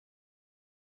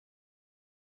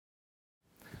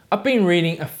I've been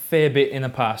reading a fair bit in the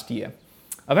past year.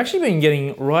 I've actually been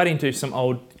getting right into some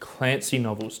old Clancy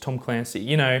novels, Tom Clancy.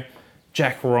 You know,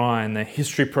 Jack Ryan, the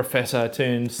history professor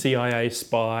turned CIA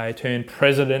spy, turned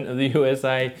president of the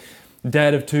USA,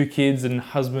 dad of 2 kids and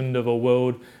husband of a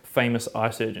world famous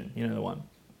eye surgeon. You know the one.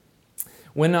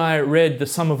 When I read The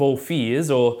Sum of All Fears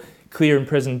or Clear and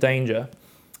Present Danger,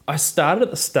 I started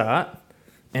at the start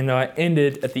and I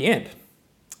ended at the end.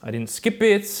 I didn't skip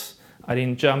bits, I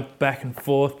didn't jump back and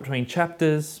forth between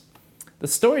chapters. The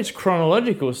story is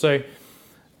chronological, so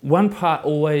one part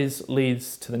always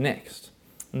leads to the next.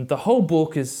 And the whole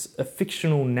book is a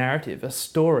fictional narrative, a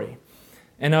story.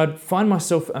 And I'd find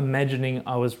myself imagining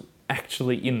I was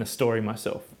actually in the story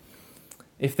myself.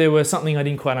 If there were something I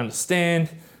didn't quite understand,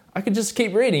 I could just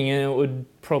keep reading and it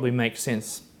would probably make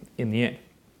sense in the end.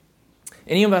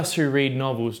 Any of us who read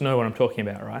novels know what I'm talking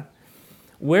about, right?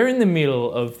 We're in the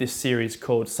middle of this series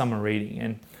called Summer Reading,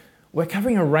 and we're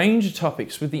covering a range of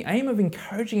topics with the aim of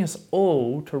encouraging us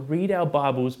all to read our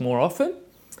Bibles more often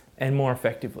and more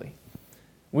effectively.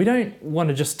 We don't want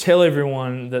to just tell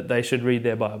everyone that they should read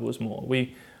their Bibles more.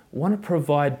 We want to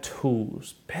provide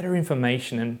tools, better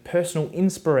information, and personal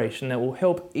inspiration that will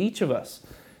help each of us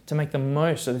to make the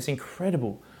most of this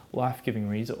incredible life-giving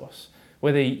resource.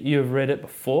 Whether you've read it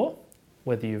before,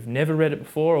 whether you've never read it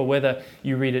before, or whether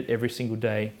you read it every single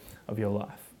day of your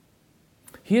life.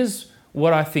 Here's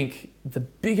what I think the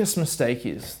biggest mistake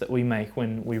is that we make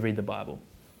when we read the Bible.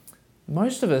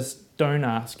 Most of us don't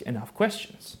ask enough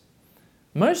questions.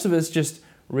 Most of us just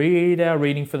read our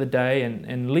reading for the day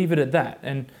and leave it at that.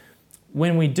 And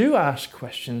when we do ask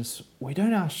questions, we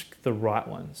don't ask the right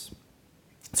ones.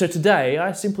 So today,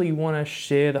 I simply want to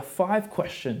share the 5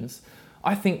 questions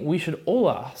I think we should all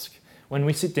ask when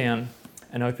we sit down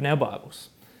and open our Bibles.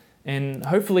 And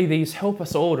hopefully these help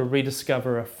us all to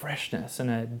rediscover a freshness and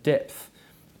a depth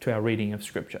to our reading of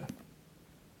Scripture.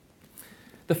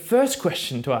 The first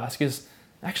question to ask is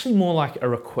actually more like a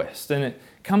request, and it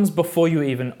comes before you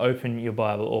even open your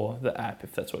Bible or the app,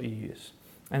 if that's what you use.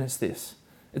 And it's this.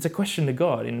 It's a question to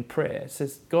God in prayer. It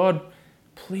says, God,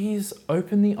 please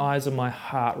open the eyes of my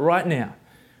heart right now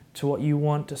to what you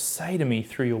want to say to me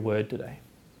through your word today.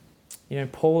 You know,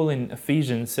 Paul in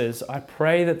Ephesians says, I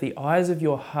pray that the eyes of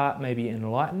your heart may be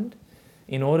enlightened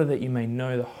in order that you may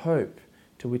know the hope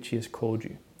to which he has called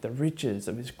you, the riches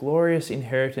of his glorious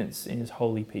inheritance in his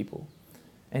holy people,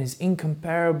 and his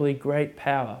incomparably great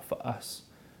power for us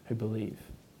who believe.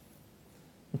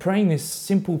 And praying this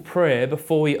simple prayer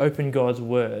before we open God's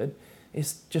word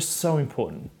is just so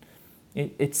important.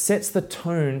 It sets the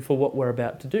tone for what we're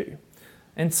about to do.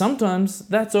 And sometimes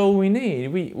that's all we need.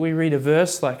 We read a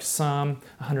verse like Psalm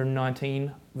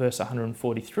 119, verse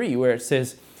 143, where it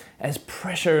says, as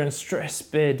pressure and stress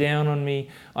bear down on me,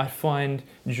 I find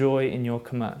joy in your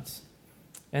commands.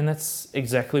 And that's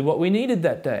exactly what we needed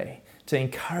that day, to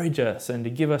encourage us and to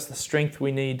give us the strength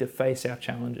we need to face our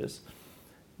challenges.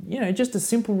 You know, just a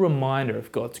simple reminder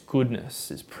of God's goodness,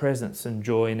 his presence and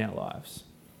joy in our lives.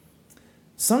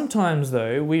 Sometimes,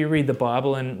 though, we read the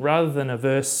Bible and rather than a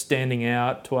verse standing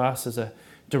out to us as a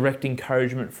direct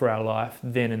encouragement for our life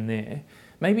then and there,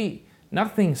 maybe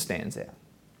nothing stands out.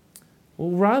 Well,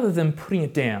 rather than putting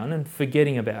it down and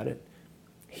forgetting about it,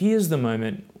 here's the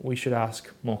moment we should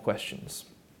ask more questions.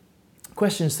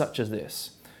 Questions such as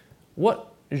this.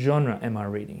 What genre am I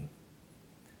reading?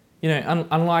 You know,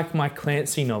 unlike my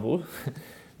Clancy novel,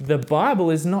 the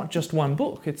Bible is not just one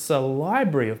book, it's a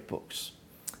library of books.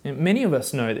 And many of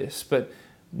us know this, but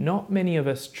not many of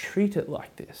us treat it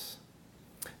like this.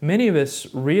 Many of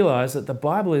us realize that the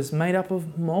Bible is made up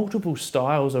of multiple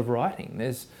styles of writing.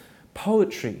 There's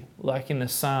poetry, like in the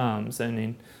Psalms and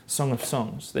in Song of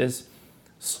Songs. There's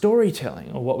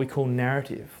storytelling, or what we call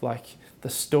narrative, like the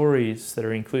stories that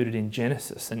are included in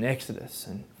Genesis and Exodus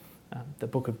and the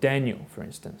book of Daniel, for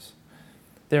instance.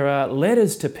 There are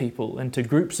letters to people and to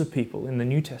groups of people in the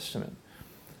New Testament.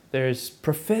 There's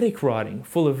prophetic writing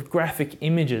full of graphic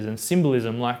images and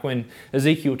symbolism, like when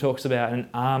Ezekiel talks about an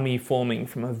army forming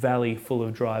from a valley full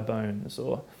of dry bones,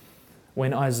 or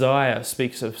when Isaiah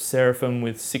speaks of seraphim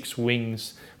with 6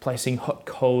 wings placing hot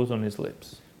coals on his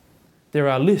lips. There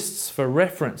are lists for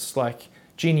reference, like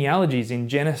genealogies in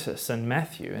Genesis and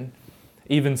Matthew, and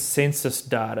even census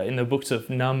data in the books of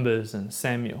Numbers and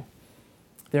Samuel.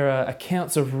 There are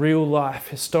accounts of real-life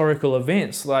historical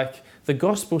events, like the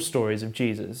gospel stories of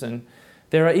Jesus, and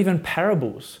there are even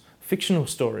parables, fictional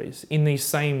stories, in these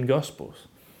same gospels.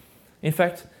 In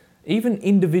fact, even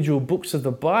individual books of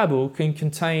the Bible can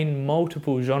contain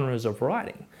multiple genres of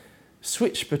writing.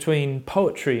 Switch between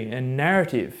poetry and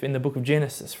narrative in the book of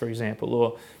Genesis, for example,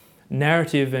 or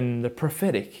narrative and the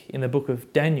prophetic in the book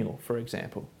of Daniel, for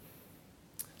example.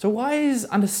 So why is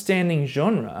understanding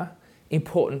genre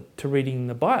important to reading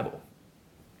the Bible?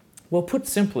 Well, put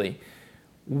simply,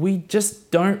 we just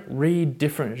don't read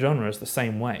different genres the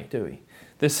same way, do we?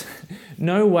 There's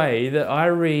no way that I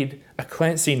read a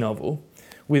Clancy novel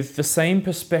with the same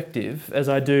perspective as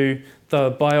I do the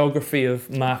biography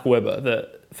of Mark Webber, the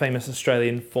famous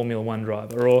Australian Formula One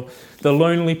driver, or the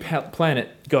Lonely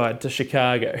Planet Guide to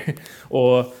Chicago,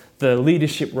 or the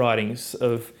leadership writings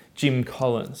of Jim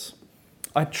Collins.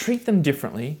 I treat them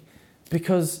differently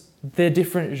because they're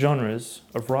different genres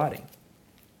of writing.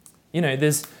 You know,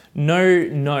 there's no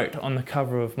note on the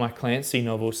cover of my Clancy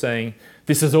novel saying,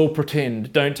 "This is all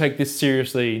pretend, don't take this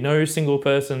seriously. No single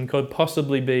person could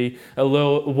possibly be a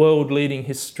world-leading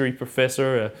history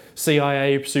professor, a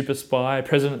CIA super spy,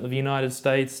 president of the United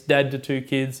States, dad to 2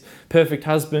 kids, perfect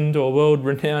husband, or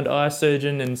world-renowned eye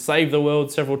surgeon, and save the world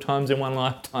several times in one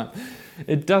lifetime."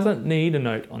 It doesn't need a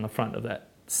note on the front of that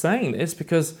saying this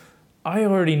because I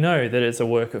already know that it's a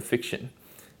work of fiction,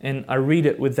 and I read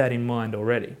it with that in mind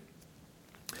already.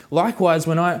 Likewise,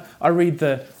 when I read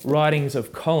the writings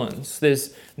of Collins,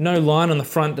 there's no line on the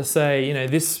front to say, you know,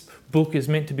 this book is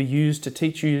meant to be used to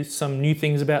teach you some new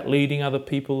things about leading other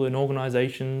people and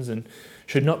organisations and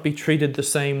should not be treated the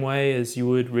same way as you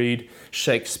would read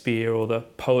Shakespeare or the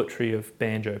poetry of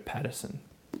Banjo Paterson.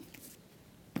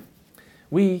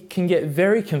 We can get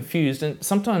very confused, and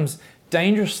sometimes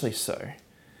dangerously so,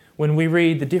 when we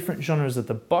read the different genres of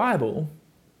the Bible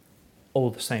all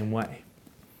the same way.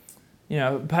 You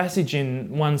know, a passage in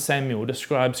 1 Samuel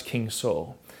describes King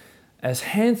Saul as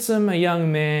handsome a young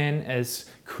man as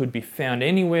could be found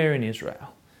anywhere in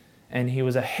Israel, and he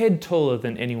was a head taller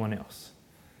than anyone else.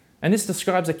 And this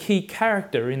describes a key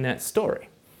character in that story.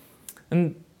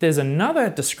 And there's another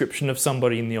description of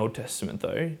somebody in the Old Testament,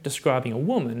 though, describing a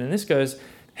woman, and this goes,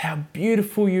 "How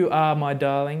beautiful you are, my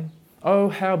darling. Oh,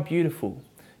 how beautiful.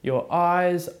 Your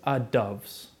eyes are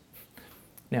doves."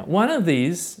 Now, one of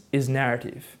these is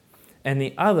narrative, and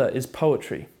the other is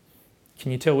poetry.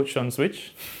 Can you tell which one's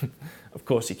which? Of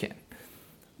course you can.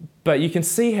 But you can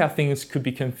see how things could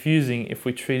be confusing if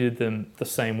we treated them the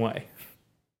same way.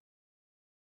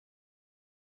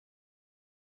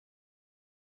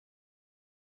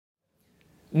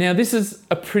 Now, this is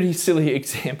a pretty silly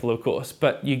example, of course,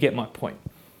 but you get my point.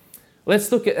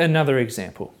 Let's look at another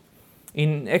example.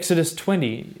 In Exodus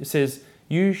 20, it says,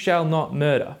 "You shall not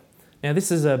murder." Now, this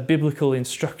is a biblical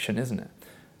instruction, isn't it?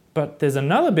 But there's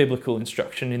another biblical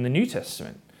instruction in the New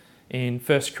Testament, in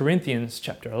 1 Corinthians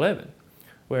chapter 11,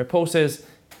 where Paul says,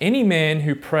 "Any man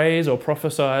who prays or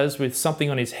prophesies with something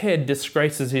on his head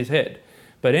disgraces his head,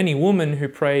 but any woman who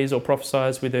prays or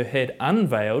prophesies with her head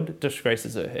unveiled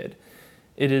disgraces her head.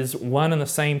 It is one and the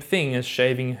same thing as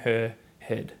shaving her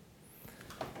head."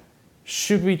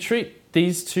 Should we treat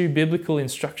these two biblical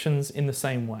instructions in the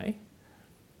same way?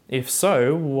 If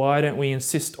so, why don't we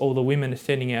insist all the women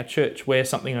attending our church wear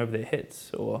something over their heads?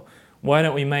 Or why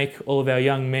don't we make all of our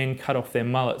young men cut off their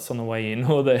mullets on the way in?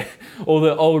 Or the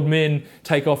old men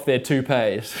take off their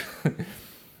toupees?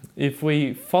 If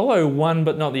we follow one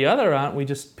but not the other, aren't we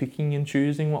just picking and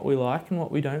choosing what we like and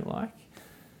what we don't like?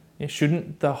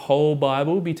 Shouldn't the whole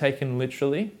Bible be taken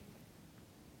literally?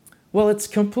 Well, it's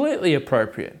completely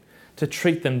appropriate to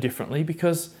treat them differently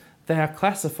because they are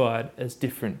classified as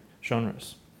different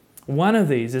genres. One of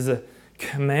these is a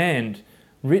command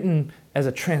written as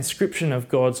a transcription of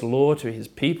God's law to his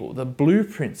people, the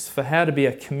blueprints for how to be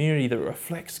a community that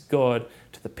reflects God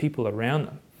to the people around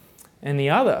them. And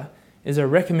the other is a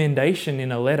recommendation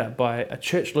in a letter by a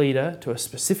church leader to a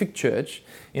specific church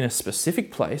in a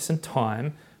specific place and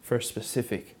time for a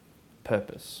specific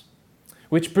purpose.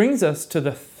 Which brings us to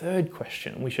the third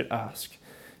question we should ask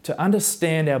to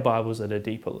understand our Bibles at a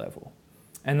deeper level.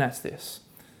 And that's this: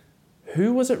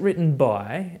 who was it written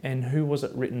by and who was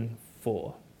it written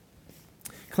for?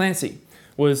 Clancy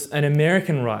was an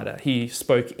American writer. He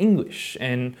spoke English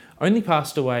and only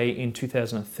passed away in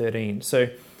 2013. So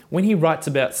when he writes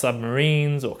about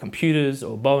submarines or computers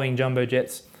or Boeing jumbo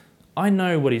jets, I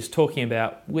know what he's talking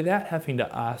about without having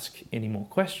to ask any more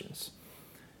questions.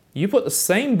 You put the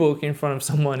same book in front of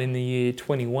someone in the year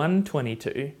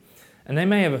 2122, and they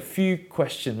may have a few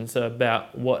questions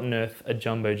about what on earth a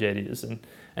jumbo jet is, and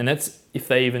that's if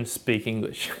they even speak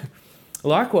English.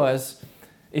 Likewise,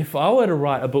 if I were to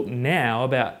write a book now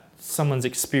about someone's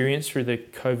experience through the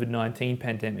COVID-19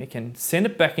 pandemic and send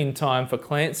it back in time for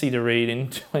Clancy to read in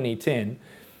 2010,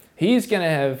 he's going to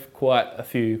have quite a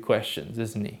few questions,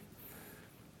 isn't he?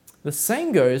 The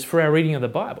same goes for our reading of the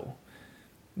Bible.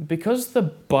 Because the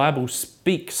Bible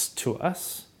speaks to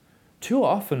us, too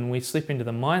often we slip into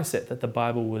the mindset that the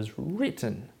Bible was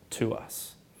written to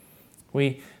us.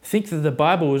 We think that the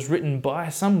Bible was written by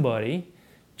somebody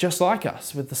just like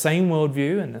us, with the same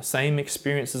worldview and the same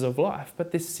experiences of life,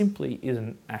 but this simply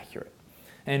isn't accurate.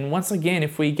 And once again,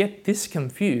 if we get this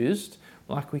confused,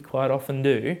 like we quite often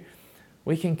do,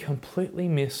 we can completely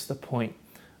miss the point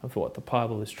of what the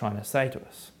Bible is trying to say to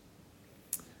us.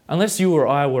 Unless you or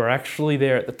I were actually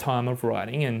there at the time of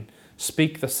writing and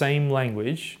speak the same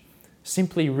language,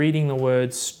 simply reading the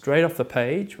words straight off the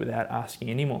page without asking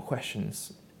any more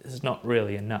questions is not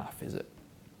really enough, is it?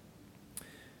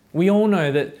 We all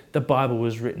know that the Bible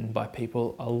was written by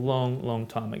people a long, long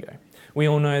time ago. We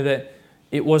all know that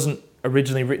it wasn't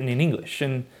originally written in English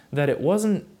and that it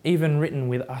wasn't even written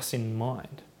with us in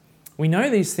mind. We know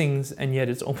these things, and yet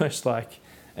it's almost like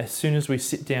as soon as we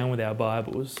sit down with our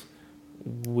Bibles,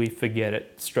 we forget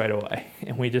it straight away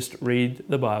and we just read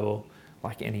the Bible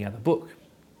like any other book.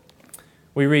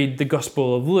 We read the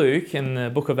Gospel of Luke and the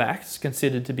book of Acts,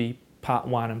 considered to be part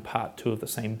 1 and part 2 of the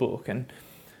same book, and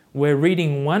we're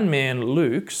reading one man,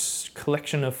 Luke's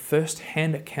collection of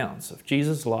first-hand accounts of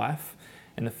Jesus' life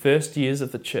and the first years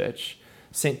of the church,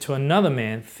 sent to another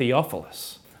man,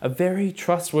 Theophilus, a very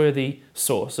trustworthy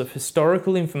source of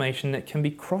historical information that can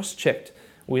be cross-checked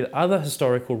with other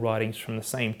historical writings from the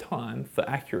same time for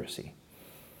accuracy.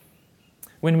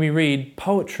 When we read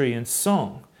poetry and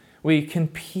song, we can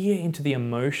peer into the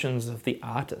emotions of the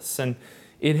artists, and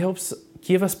it helps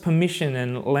give us permission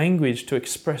and language to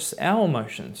express our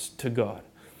emotions to God.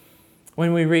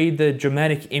 When we read the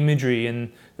dramatic imagery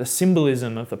and the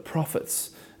symbolism of the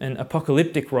prophets and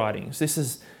apocalyptic writings,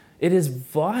 it is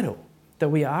vital that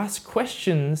we ask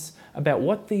questions about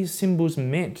what these symbols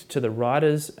meant to the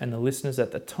writers and the listeners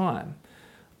at the time.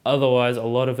 Otherwise, a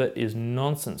lot of it is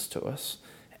nonsense to us,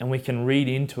 and we can read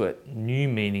into it new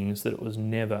meanings that it was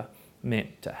never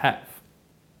meant to have.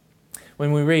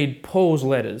 When we read Paul's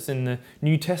letters in the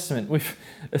New Testament, we've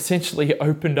essentially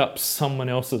opened up someone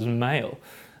else's mail.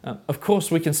 Of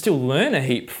course, we can still learn a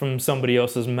heap from somebody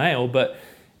else's mail, but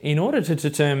in order to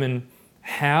determine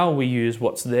how we use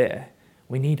what's there,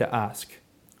 we need to ask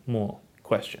more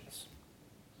questions.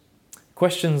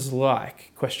 Questions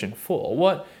like question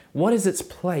 4, what is its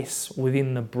place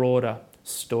within the broader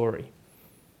story?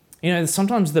 You know,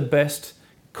 sometimes the best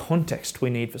context we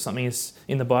need for something is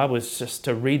in the Bible is just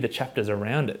to read the chapters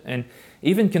around it and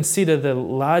even consider the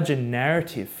larger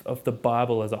narrative of the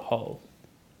Bible as a whole.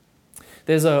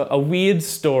 There's a weird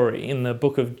story in the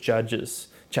book of Judges,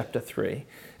 chapter 3.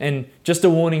 And just a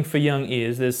warning for young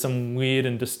ears, there's some weird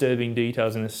and disturbing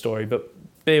details in this story, but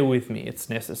bear with me, it's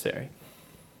necessary.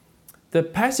 The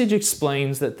passage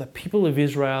explains that the people of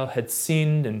Israel had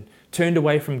sinned and turned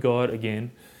away from God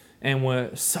again and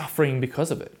were suffering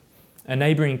because of it. A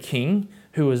neighbouring king,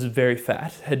 who was very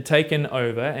fat, had taken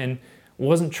over and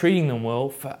wasn't treating them well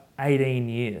for 18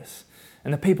 years.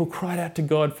 And the people cried out to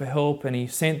God for help, and he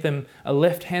sent them a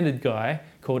left-handed guy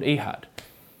called Ehud.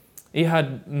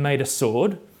 Ehud made a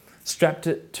sword, strapped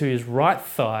it to his right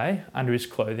thigh under his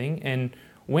clothing, and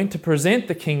went to present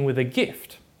the king with a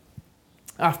gift.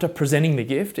 After presenting the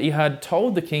gift, Ehud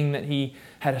told the king that he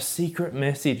had a secret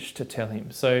message to tell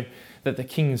him so that the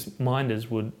king's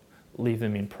minders would leave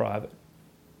them in private.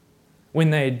 When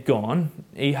they had gone,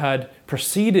 Ehud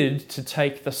proceeded to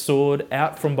take the sword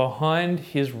out from behind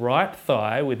his right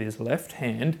thigh with his left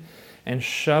hand and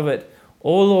shove it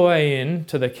all the way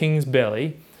into the king's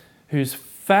belly, whose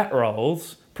fat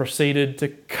rolls proceeded to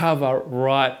cover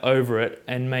right over it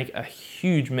and make a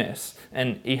huge mess,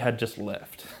 and Ehud just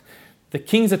left. The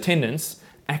king's attendants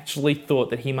actually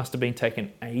thought that he must have been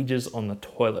taking ages on the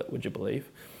toilet, would you believe?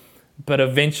 But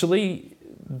eventually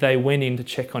they went in to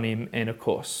check on him, and of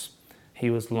course, he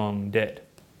was long dead.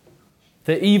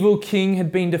 The evil king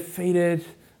had been defeated,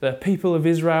 the people of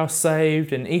Israel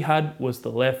saved, and Ehud was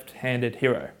the left-handed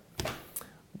hero.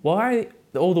 Why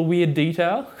all the weird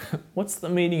detail? What's the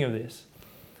meaning of this?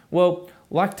 Well,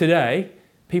 like today,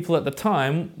 people at the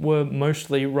time were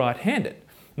mostly right-handed.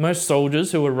 Most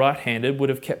soldiers who were right-handed would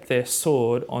have kept their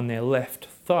sword on their left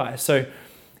thigh. So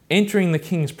entering the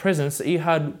king's presence,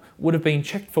 Ehud would have been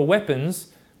checked for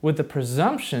weapons with the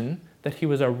presumption that he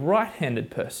was a right-handed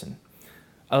person,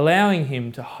 allowing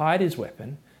him to hide his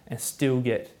weapon and still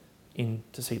get in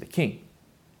to see the king.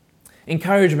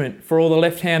 Encouragement for all the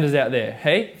left-handers out there.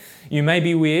 Hey, you may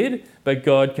be weird, but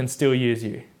God can still use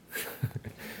you.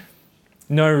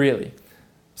 No, really.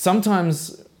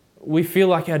 Sometimes we feel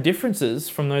like our differences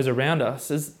from those around us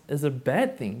is a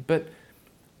bad thing, but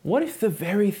what if the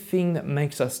very thing that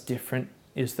makes us different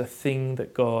is the thing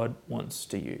that God wants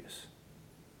to use?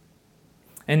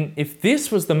 And if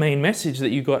this was the main message that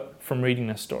you got from reading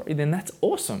this story, then that's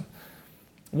awesome.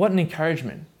 What an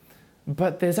encouragement.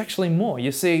 But there's actually more.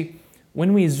 You see,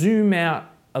 When we zoom out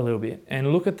a little bit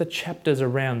and look at the chapters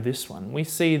around this one, we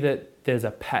see that there's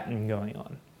a pattern going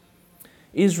on.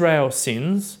 Israel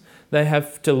sins, they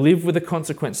have to live with the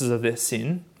consequences of their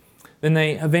sin. Then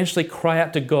they eventually cry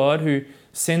out to God, who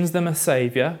sends them a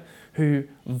saviour, who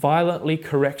violently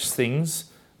corrects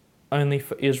things, only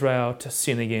for Israel to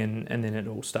sin again, and then it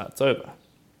all starts over.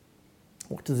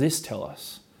 What does this tell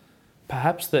us?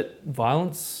 Perhaps that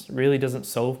violence really doesn't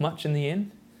solve much in the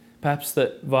end. Perhaps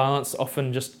that violence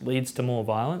often just leads to more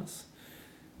violence.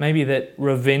 Maybe that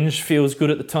revenge feels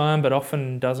good at the time, but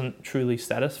often doesn't truly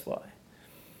satisfy.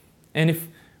 And if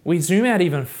we zoom out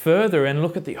even further and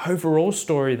look at the overall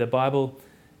story of the Bible,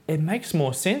 it makes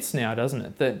more sense now, doesn't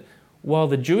it? That while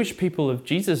the Jewish people of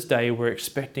Jesus' day were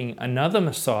expecting another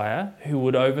Messiah who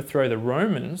would overthrow the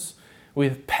Romans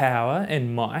with power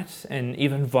and might and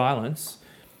even violence,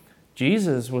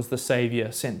 Jesus was the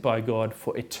Saviour sent by God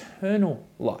for eternal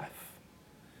life,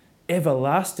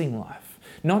 everlasting life,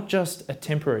 not just a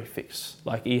temporary fix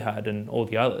like Ehud and all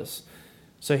the others.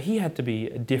 So he had to be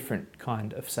a different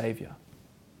kind of saviour.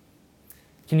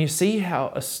 Can you see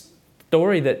how a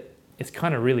story that is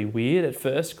kind of really weird at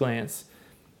first glance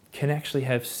can actually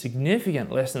have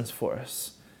significant lessons for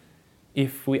us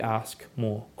if we ask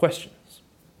more questions?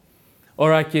 All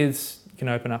right, kids, you can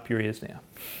open up your ears now.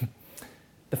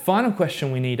 The final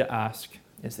question we need to ask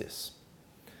is this: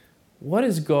 what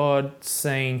is God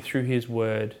saying through His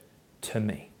Word to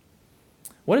me?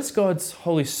 What is God's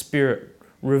Holy Spirit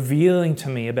revealing to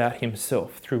me about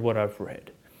Himself through what I've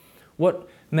read? What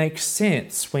makes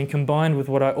sense when combined with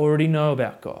what I already know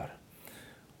about God?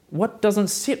 What doesn't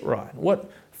sit right? What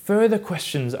further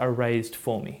questions are raised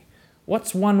for me?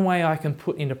 What's one way I can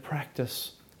put into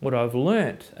practice what I've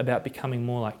learnt about becoming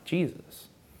more like Jesus?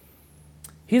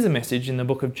 Here's a message in the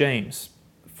book of James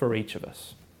for each of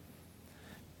us.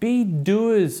 Be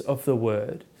doers of the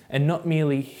word and not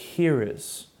merely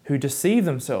hearers who deceive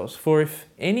themselves. For if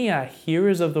any are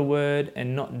hearers of the word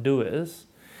and not doers,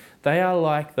 they are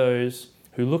like those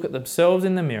who look at themselves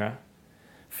in the mirror,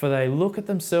 for they look at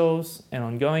themselves and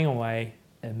on going away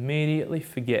immediately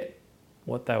forget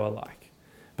what they were like.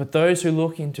 But those who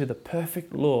look into the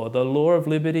perfect law, the law of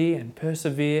liberty, and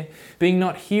persevere, being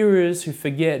not hearers who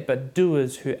forget, but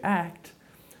doers who act,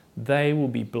 they will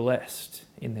be blessed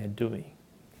in their doing.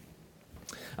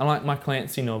 Unlike my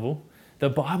Clancy novel, the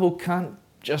Bible can't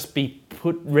just be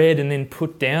read and then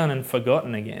put down and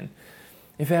forgotten again.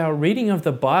 If our reading of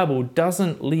the Bible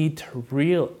doesn't lead to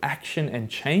real action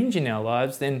and change in our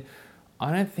lives, then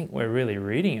I don't think we're really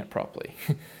reading it properly.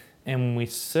 And we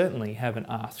certainly haven't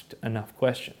asked enough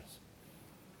questions.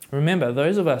 Remember,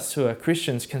 those of us who are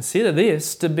Christians consider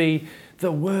this to be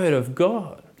the Word of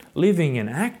God, living and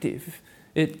active.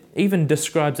 It even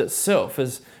describes itself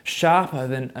as sharper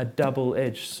than a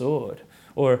double-edged sword,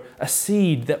 or a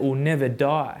seed that will never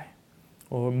die,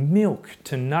 or milk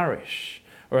to nourish,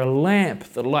 or a lamp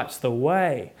that lights the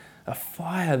way, a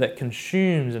fire that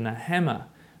consumes, and a hammer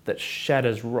that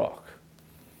shatters rock.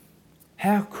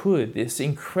 How could this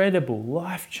incredible,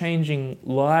 life-changing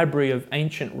library of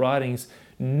ancient writings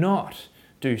not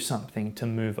do something to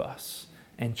move us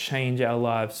and change our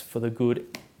lives for the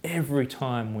good every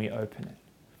time we open it?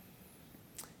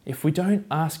 If we don't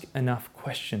ask enough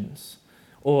questions,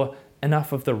 or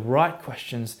enough of the right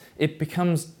questions, it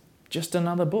becomes just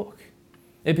another book.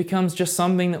 It becomes just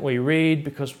something that we read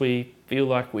because we feel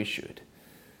like we should.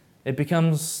 It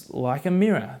becomes like a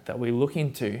mirror that we look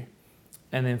into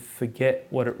and then forget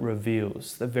what it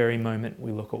reveals the very moment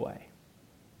we look away.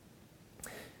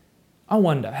 I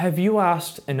wonder, have you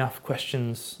asked enough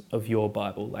questions of your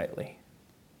Bible lately?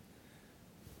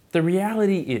 The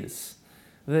reality is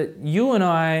that you and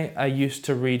I are used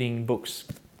to reading books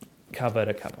cover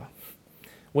to cover.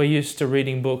 We're used to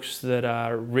reading books that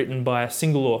are written by a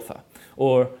single author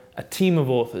or a team of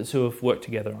authors who have worked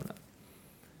together on it.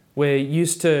 We're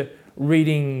used to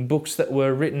reading books that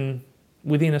were written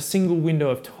within a single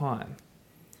window of time.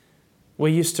 We're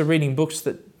used to reading books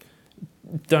that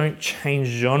don't change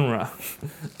genre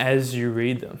as you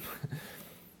read them.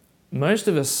 Most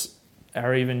of us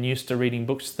are even used to reading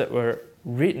books that were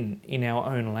written in our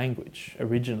own language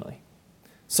originally.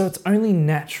 So it's only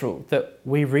natural that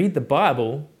we read the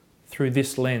Bible through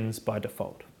this lens by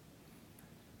default.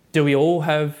 Do we all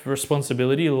have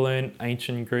responsibility to learn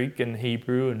ancient Greek and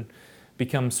Hebrew and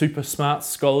become super smart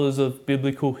scholars of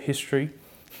biblical history?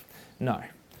 No.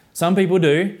 Some people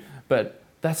do, but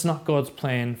that's not God's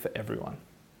plan for everyone.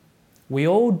 We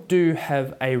all do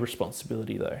have a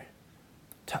responsibility, though,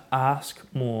 to ask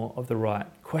more of the right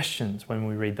questions when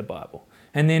we read the Bible,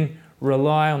 and then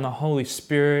rely on the Holy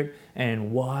Spirit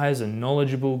and wise and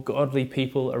knowledgeable, godly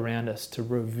people around us to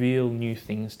reveal new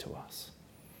things to us.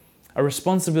 A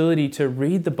responsibility to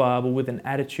read the Bible with an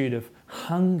attitude of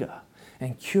hunger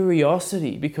and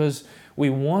curiosity because we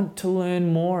want to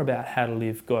learn more about how to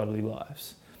live godly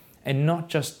lives and not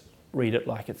just read it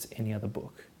like it's any other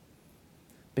book.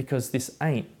 Because this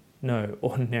ain't no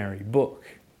ordinary book.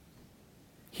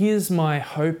 Here's my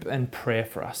hope and prayer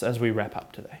for us as we wrap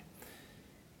up today.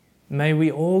 May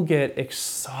we all get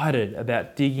excited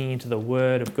about digging into the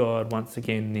Word of God once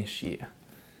again this year.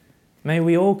 May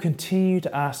we all continue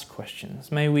to ask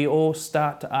questions. May we all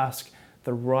start to ask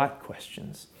the right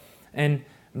questions. And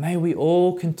may we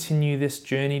all continue this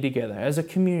journey together as a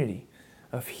community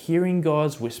of hearing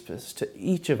God's whispers to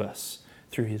each of us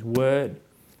through His Word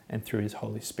and through His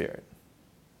Holy Spirit.